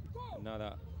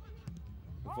another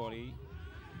volley.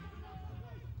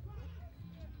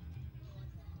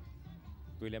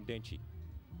 William Denchi.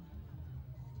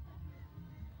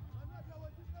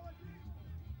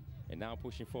 And now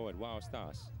pushing forward, Wow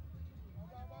Stars.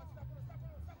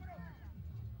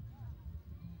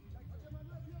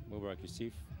 Mubarak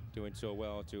Yusuf doing so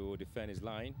well to defend his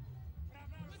line.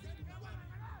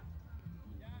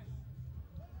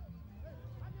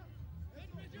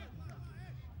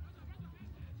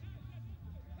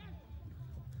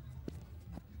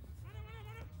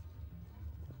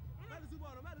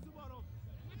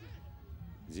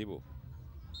 Zibo.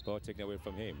 Ball taken away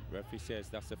from him. Referee says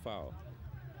that's a foul.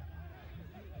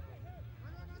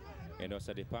 Andoh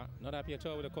Sadepa not happy at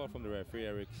all with the call from the referee,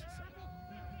 Eric.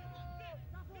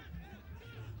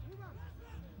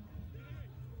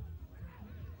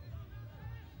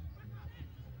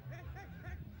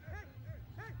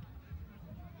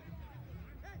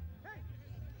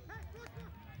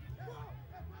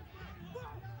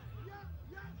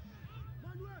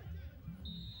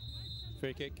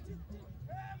 Free kick.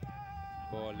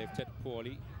 Ball lifted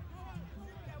poorly.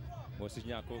 Moses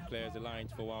Nyako clears the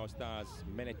lines for Wow Stars.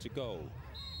 Minute to go.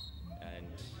 And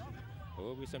there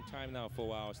will be some time now for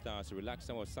Wow Stars to relax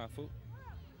some of Safu.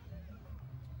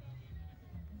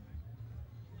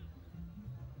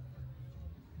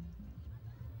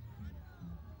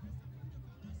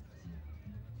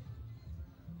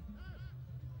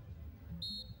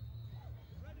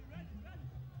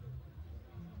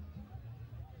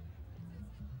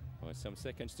 Well, some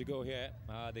seconds to go here.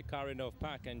 The carrying of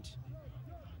pack, and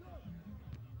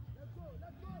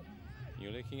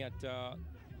you're looking at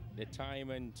the time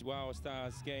and Wow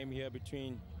Stars game here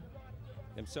between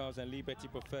themselves and Liberty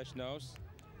Professionals.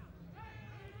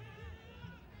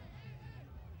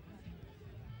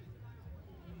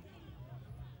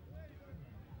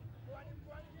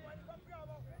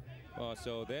 Well,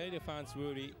 so there the fans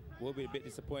really will be a bit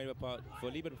disappointed about for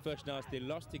Liberty Professionals. They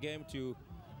lost the game to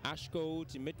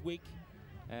Ashcote midweek,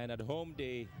 and at home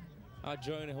they are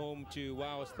joining home to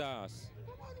Wow Stars.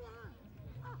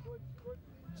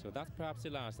 So that's perhaps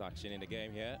the last action in the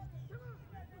game here.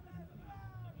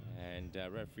 And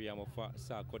referee Amofa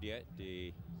Sarkodie,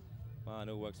 the man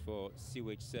who works for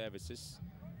Sewage Services,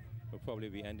 will probably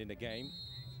be ending the game.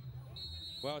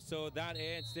 Well, so that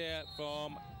ends there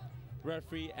from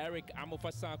referee Eric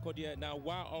Amofa Sarkodie. Now,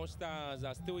 Wow Stars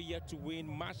are still yet to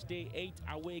win match day 8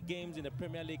 away games in the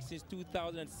Premier League since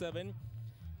 2007.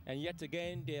 And yet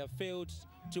again, they have failed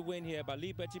to win here. But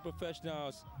Liberty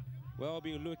Professionals will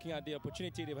be looking at the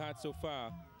opportunity they've had so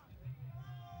far.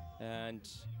 And,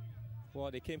 well,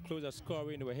 they came closer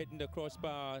scoring. They were hitting the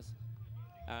crossbars.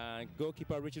 And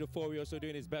goalkeeper Richard Ofori also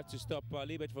doing his best to stop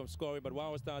Liberty from scoring. But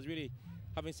Wow Stars really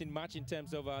haven't seen much in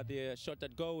terms of their shot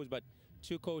at goals. But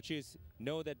two coaches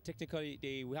know that technically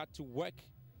they had to work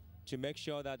to make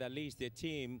sure that at least their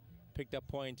team picked up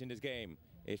point in this game.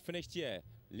 It finished here.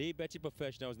 Liberty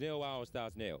Professionals 0, Wow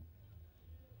Stars 0.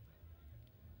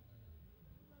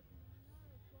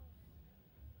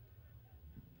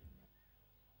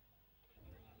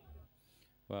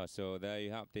 Well, so there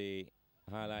you have the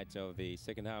highlights of the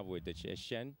second half with the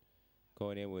Shen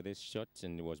going in with this shot,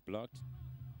 and it was blocked.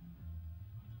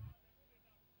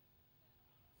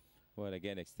 Well,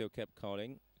 again, it still kept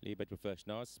calling. Liberty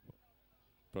Professionals.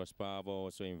 Prosper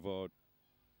also involved.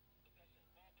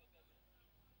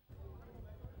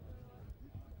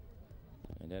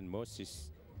 And then Moses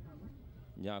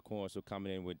Nyako also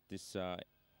coming in with this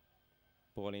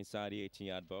ball inside the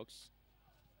 18-yard box.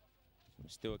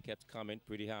 Still kept coming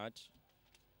pretty hard.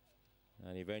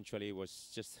 And eventually it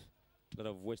was just a lot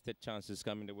of wasted chances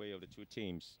coming the way of the two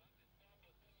teams.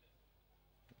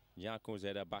 Nyako's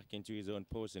header back into his own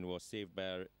post and was saved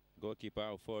by goalkeeper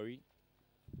Ofori.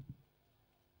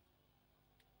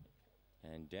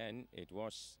 And then it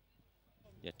was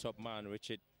the top man,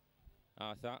 Richard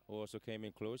Arthur, who also came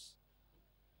in close.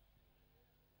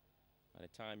 At the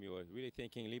time, you were really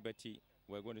thinking Liberty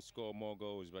were going to score more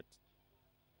goals, but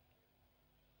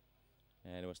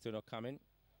And it was still not coming.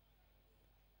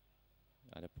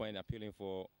 At the point appealing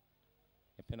for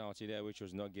a penalty there, which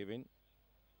was not given.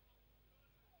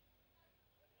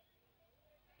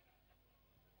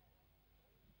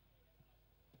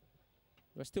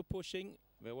 We're still pushing,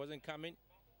 but it wasn't coming.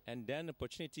 And then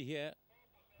opportunity here,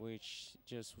 which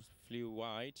just flew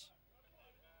wide.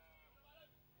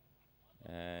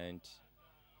 And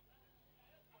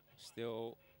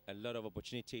still a lot of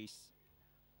opportunities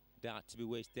that to be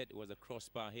wasted. It was a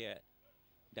crossbar here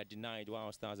that denied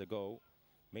Wild Stars a goal.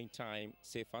 Meantime,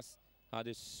 Cephas had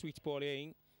a sweet ball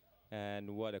in, and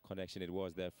what a connection it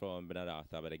was there from Bernard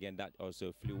Arthur. But again, that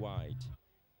also flew wide.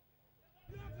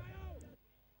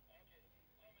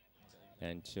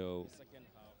 And so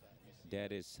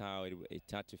that is how it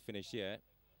had to finish here.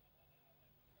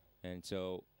 And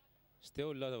so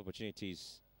still a lot of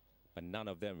opportunities, but none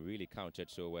of them really counted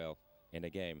so well in the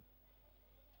game.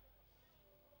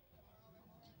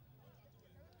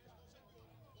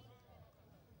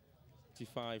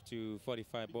 To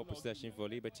 45 ball possession for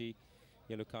Liberty.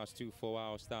 Yellow cards 2 for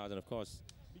Wild Stars, and of course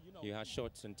you had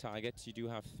shots on target. You do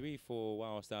have 3 for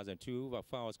Wild Stars and 2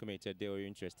 fouls committed. They were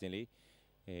interestingly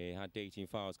had 18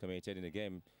 fouls committed in the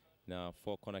game. Now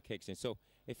 4 corner kicks, and so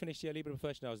it finished here. Liberty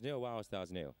Professionals 0, Wild Stars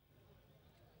 0.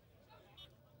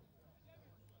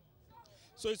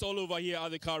 So it's all over here at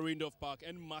the Andoh Park,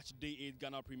 and match day 8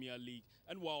 Ghana Premier League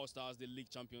and Wild Stars, the league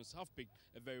champions, have picked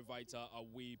a very vital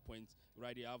away point.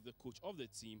 Right here, I have the coach of the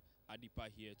team, Adipa,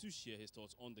 here to share his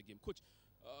thoughts on the game. Coach,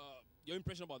 your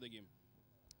impression about the game?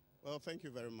 Well, thank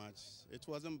you very much. It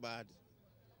wasn't bad.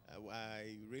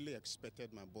 I really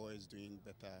expected my boys doing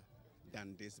better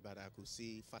than this, but I could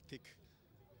see fatigue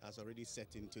has already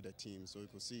set into the team. So you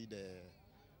could see the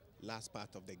last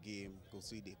part of the game, you could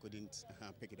see they couldn't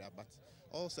pick it up. But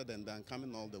all said and done,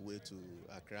 coming all the way to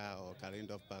Accra or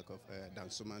Andoh Park of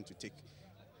Dansoman to take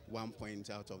 1 point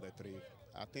out of the 3,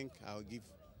 I think I'll give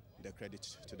the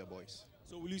credit to the boys.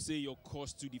 So will you say your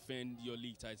course to defend your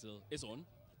league title is on?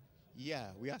 Yeah,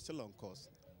 we are still on course.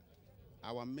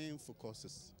 Our main focus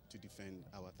is to defend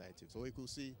our title. So we could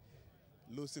see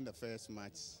losing the first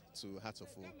match to Hearts of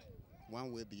Oak,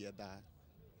 one way or the other,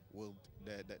 with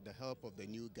the help of the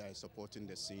new guys supporting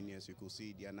the seniors, you could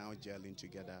see they are now gelling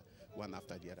together one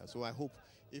after the other. So I hope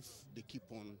if they keep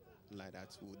on like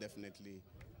that, we'll definitely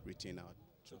retain our.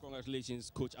 So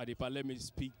congratulations, Coach Adepa. Let me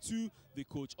speak to the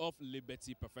coach of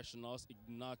Liberty Professionals,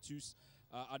 Ignatius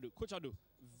Andoh. Coach Andoh,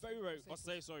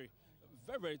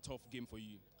 very tough game for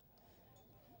you.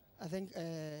 I think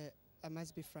I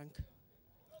must be frank.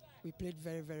 We played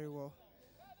very, very well.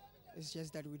 It's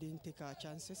just that we didn't take our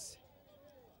chances.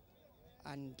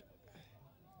 And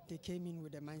they came in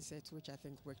with a mindset which I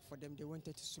think worked for them. They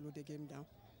wanted to slow the game down,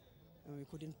 and we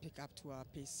couldn't pick up to our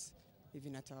pace,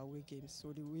 even at our away games.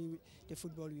 So the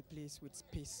football we play is with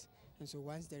pace. And so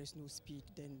once there is no speed,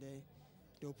 then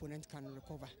the opponent can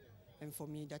recover. And for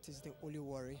me, that is the only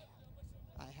worry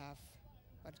I have.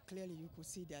 But clearly you could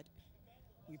see that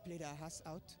we played our hearts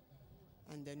out,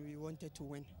 and then we wanted to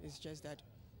win. It's just that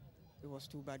it was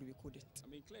too bad we couldn't. I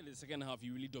mean, clearly the second half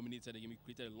you really dominated the game. You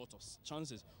created a lot of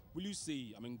chances. Will you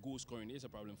say, I mean, goal scoring is a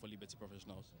problem for Liberty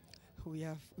Professionals? We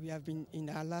have been in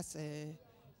our last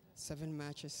 7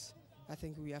 matches. I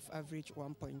think we have averaged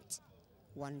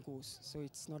 1.1 goals. So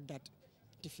it's not that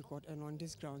difficult. And on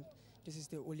this ground, this is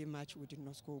the only match we did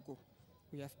not score a goal.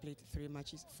 We have played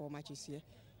 4 matches here.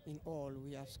 In all,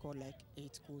 we have scored like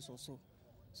 8 goals or so.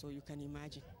 So you can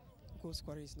imagine, goal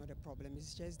scoring is not a problem.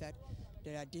 It's just that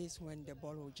there are days when the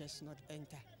ball will just not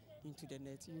enter into the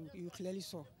net. You clearly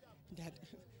saw that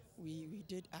we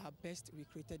did our best. We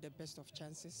created the best of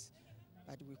chances,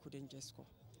 but we couldn't just score.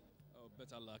 Oh,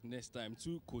 better luck next time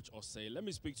to Coach Osei. Let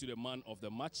me speak to the man of the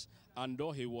match.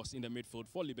 Andoh, he was in the midfield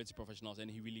for Liberty Professionals,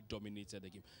 and he really dominated the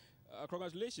game.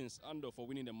 Congratulations, Andoh, for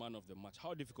winning the man of the match.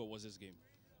 How difficult was this game?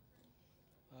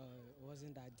 It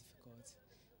wasn't that difficult.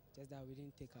 Just that we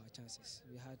didn't take our chances.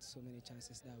 We had so many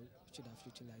chances that we should have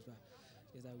utilized, but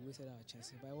just that we wasted our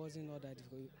chances. But it wasn't all that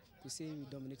difficult. You see, we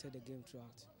dominated the game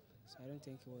throughout. So I don't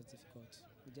think it was difficult.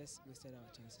 We just wasted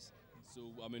our chances. So,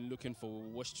 I mean, looking for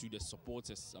what should the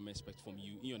supporters expect from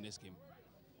you in your next game?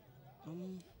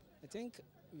 I think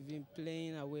we've been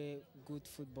playing away good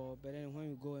football, but then when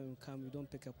we go and we come, we don't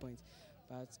pick a point.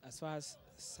 But as far as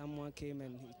someone came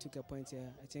and he took a point here,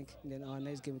 I think then our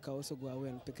next game we can also go away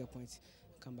and pick a point,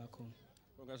 come back home.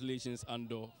 Congratulations,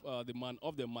 Andoh, the man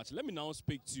of the match. Let me now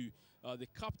speak to the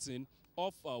captain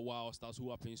of Wild Stars, who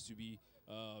happens to be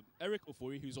Eric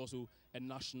Ofori, who's also a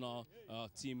national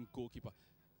team goalkeeper.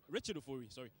 Richard Ofori,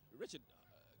 sorry. Richard,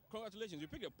 congratulations, you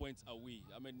picked a point away.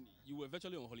 I mean, you were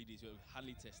virtually on holidays, you were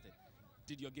hardly tested.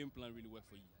 Did your game plan really work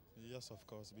for you? Yes, of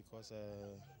course, because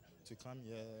to come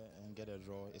here and get a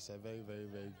draw is a very, very,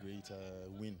 very great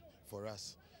win for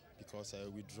us, because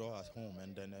we draw at home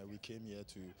and then we came here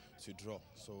to draw.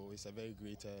 So it's a very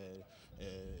great,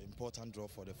 important draw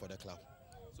for the club.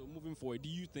 So moving forward, do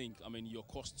you think, I mean, your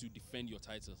course to defend your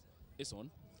titles is on?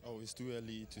 Oh, it's too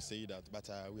early to say that, but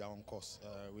we are on course.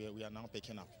 We are now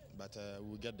picking up, but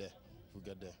we'll get there. We'll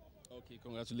get there. Okay,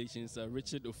 congratulations,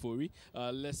 Richard Ofori.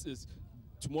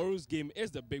 Tomorrow's game is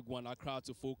the big one. Accra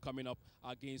to Folk coming up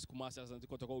against Kumasi Asante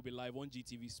Kotoko will be live on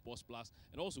GTV Sports Plus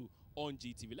and also on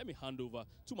GTV. Let me hand over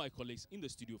to my colleagues in the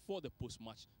studio for the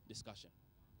post-match discussion.